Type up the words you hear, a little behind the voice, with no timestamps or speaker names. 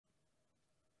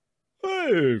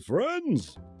Hey,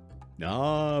 friends!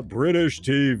 British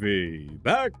TV,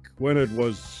 back when it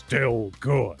was still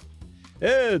good.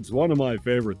 It's one of my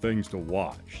favorite things to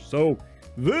watch, so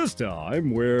this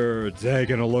time we're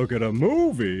taking a look at a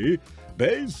movie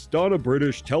based on a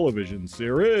British television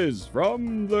series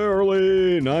from the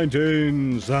early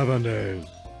 1970s.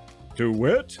 To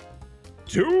wit,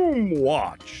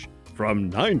 Doomwatch from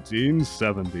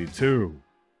 1972.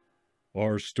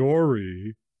 Our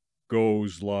story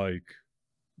goes like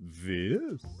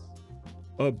this.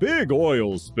 A big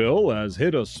oil spill has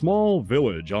hit a small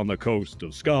village on the coast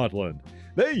of Scotland.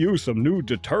 They use some new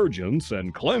detergents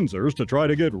and cleansers to try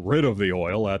to get rid of the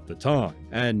oil at the time.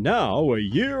 And now, a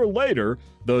year later,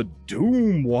 the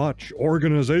Doomwatch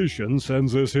organization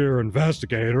sends this here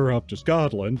investigator up to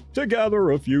Scotland to gather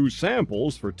a few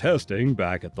samples for testing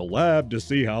back at the lab to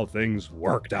see how things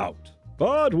worked out.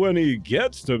 But when he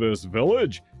gets to this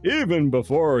village, even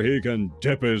before he can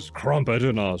dip his crumpet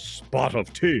in a spot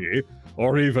of tea,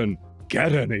 or even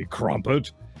get any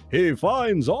crumpet, he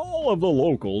finds all of the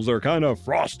locals are kind of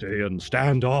frosty and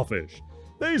standoffish.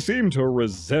 They seem to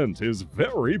resent his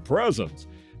very presence.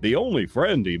 The only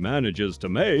friend he manages to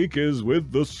make is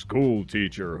with the school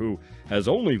teacher, who has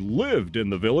only lived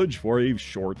in the village for a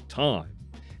short time.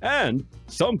 And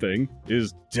something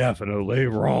is definitely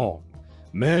wrong.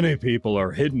 Many people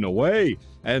are hidden away,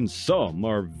 and some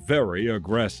are very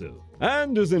aggressive.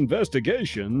 And his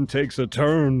investigation takes a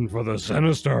turn for the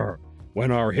sinister when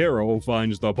our hero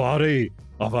finds the body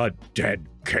of a dead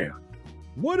kid.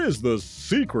 What is the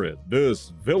secret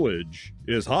this village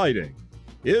is hiding?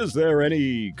 Is there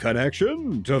any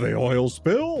connection to the oil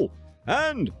spill?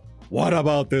 And what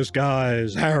about this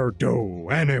guy's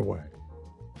hairdo anyway?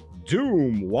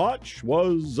 Doomwatch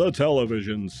was a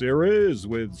television series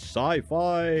with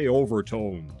sci-fi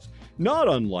overtones, not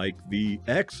unlike the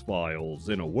X-Files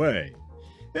in a way.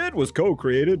 It was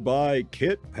co-created by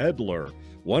Kit Pedler,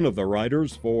 one of the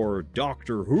writers for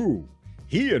Doctor Who.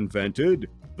 He invented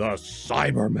the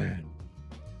Cybermen.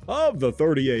 Of the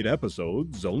 38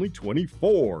 episodes, only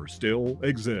 24 still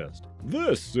exist.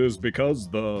 This is because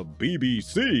the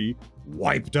BBC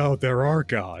wiped out their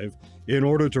archive in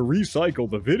order to recycle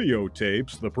the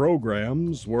videotapes the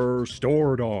programs were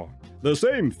stored on. The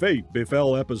same fate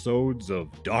befell episodes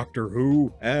of Doctor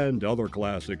Who and other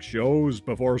classic shows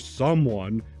before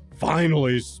someone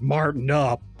finally smartened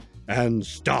up and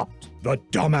stopped the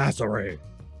dumbassery.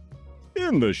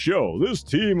 In the show, this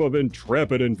team of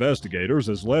intrepid investigators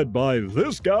is led by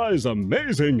this guy's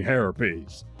amazing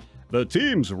hairpiece. The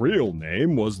team's real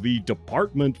name was the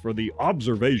Department for the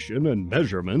Observation and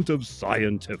Measurement of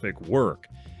Scientific Work,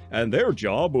 and their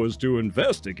job was to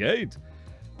investigate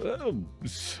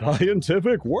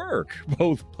scientific work,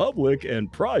 both public and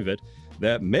private,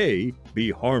 that may be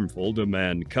harmful to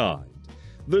mankind.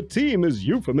 The team is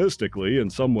euphemistically and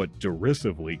somewhat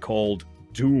derisively called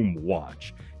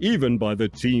Doomwatch, even by the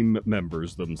team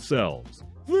members themselves.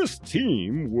 This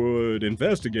team would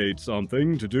investigate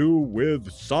something to do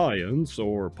with science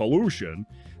or pollution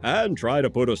and try to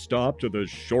put a stop to the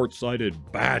short-sighted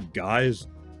bad guys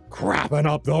crapping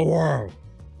up the world.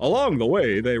 Along the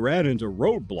way, they ran into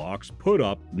roadblocks put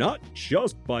up not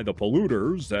just by the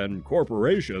polluters and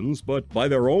corporations, but by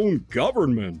their own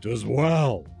government as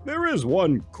well. There is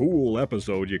one cool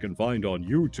episode you can find on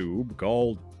YouTube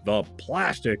called The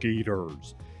Plastic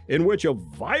Eaters, in which a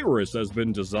virus has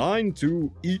been designed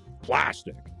to eat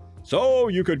plastic, so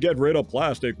you could get rid of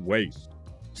plastic waste.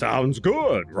 Sounds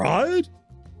good, right?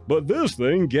 But this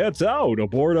thing gets out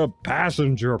aboard a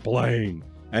passenger plane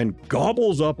and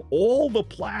gobbles up all the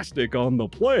plastic on the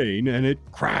plane, and it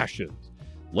crashes.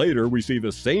 Later, we see the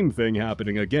same thing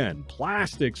happening again.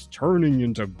 Plastics turning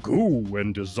into goo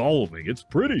and dissolving. It's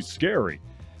pretty scary.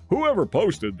 Whoever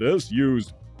posted this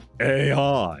used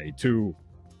AI to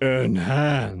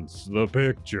enhance the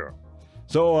picture.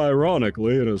 So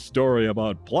ironically, in a story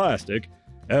about plastic,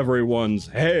 everyone's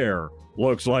hair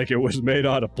looks like it was made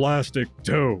out of plastic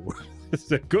too.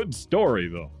 It's a good story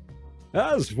though.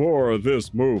 As for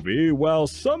this movie, while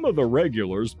some of the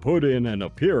regulars put in an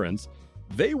appearance,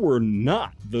 they were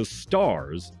not the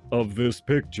stars of this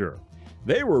picture.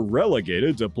 They were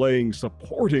relegated to playing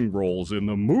supporting roles in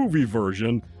the movie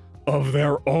version of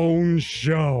their own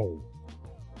show.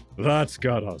 That's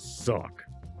gotta suck.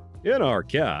 In our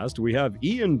cast, we have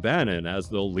Ian Bannen as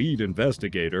the lead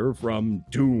investigator from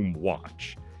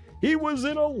Doomwatch. He was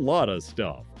in a lot of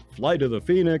stuff. Flight of the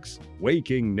Phoenix,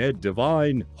 Waking Ned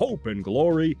Devine, Hope and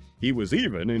Glory. He was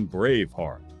even in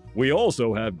Braveheart. We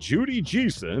also have Judy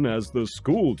Geeson as the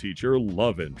school teacher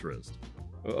love interest.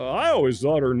 I always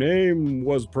thought her name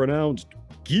was pronounced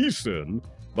Geeson,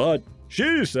 but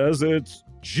she says it's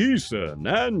Geeson,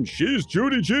 and she's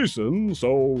Judy Geeson,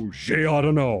 so she ought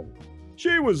to know.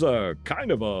 She was a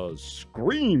kind of a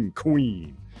scream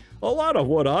queen. A lot of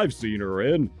what I've seen her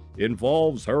in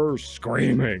involves her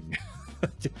screaming.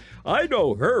 I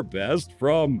know her best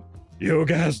from, you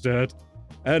guessed it,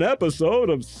 an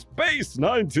episode of Space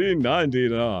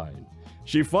 1999.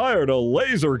 She fired a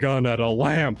laser gun at a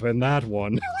lamp in that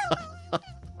one.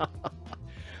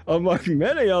 Among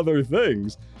many other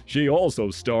things, she also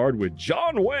starred with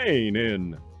John Wayne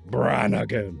in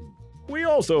Brannigan. We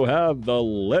also have the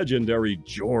legendary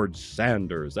George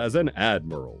Sanders as an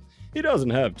admiral. He doesn't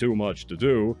have too much to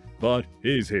do, but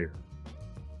he's here.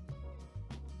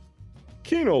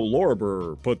 Kino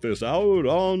Lorber put this out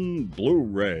on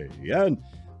Blu-ray, and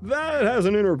that has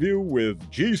an interview with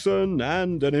Geeson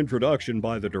and an introduction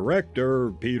by the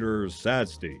director, Peter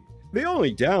Sadsty. The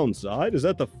only downside is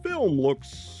that the film looks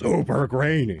super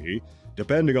grainy,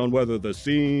 depending on whether the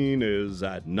scene is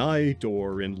at night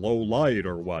or in low light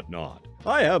or whatnot.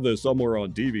 I have this somewhere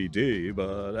on DVD,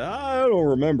 but I don't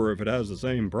remember if it has the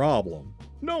same problem.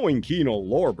 Knowing Kino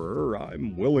Lorber,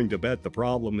 I'm willing to bet the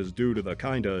problem is due to the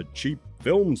kinda cheap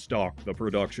film stock the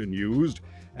production used,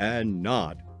 and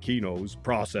not Kino's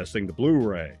processing the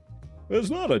Blu-ray. It's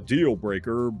not a deal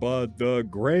breaker, but the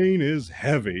grain is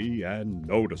heavy and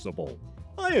noticeable.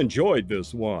 I enjoyed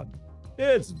this one.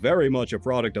 It's very much a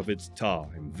product of its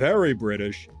time, very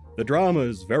British. The drama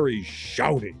is very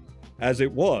shouty, as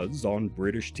it was on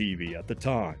British TV at the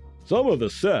time. Some of the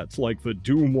sets, like the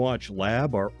Doomwatch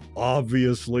lab, are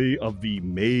obviously of the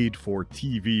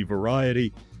made-for-TV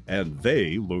variety, and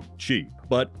they look cheap.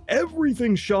 But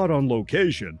everything shot on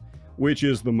location, which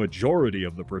is the majority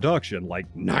of the production, like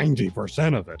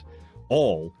 90% of it,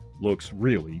 all looks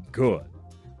really good.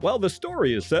 While the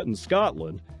story is set in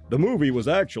Scotland, the movie was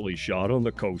actually shot on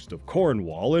the coast of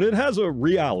Cornwall, and it has a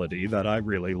reality that I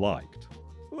really liked.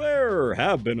 There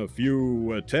have been a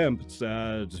few attempts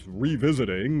at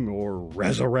revisiting or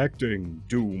resurrecting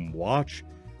Doomwatch,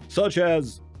 such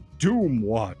as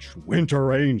Doomwatch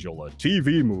Winter Angel, a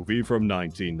TV movie from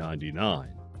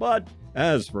 1999. But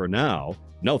as for now,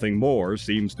 nothing more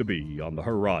seems to be on the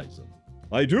horizon.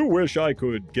 I do wish I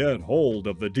could get hold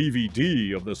of the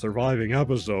DVD of the surviving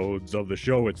episodes of the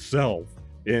show itself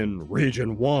in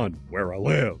Region 1, where I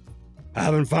live.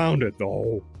 Haven't found it,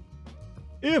 though.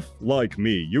 If, like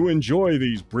me, you enjoy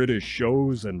these British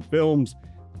shows and films,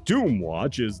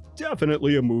 Doomwatch is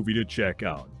definitely a movie to check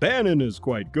out. Bannen is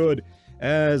quite good,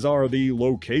 as are the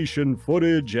location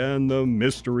footage and the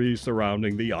mystery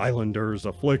surrounding the Islanders'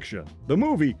 affliction. The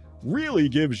movie really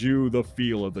gives you the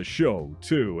feel of the show,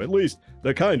 too, at least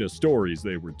the kind of stories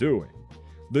they were doing.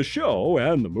 The show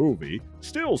and the movie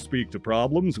still speak to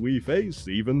problems we face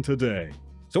even today.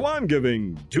 So I'm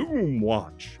giving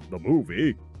Doomwatch, the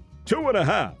movie,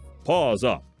 2.5 paws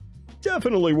up.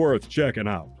 Definitely worth checking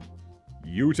out.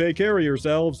 You take care of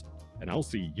yourselves, and I'll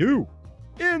see you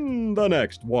in the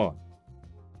next one.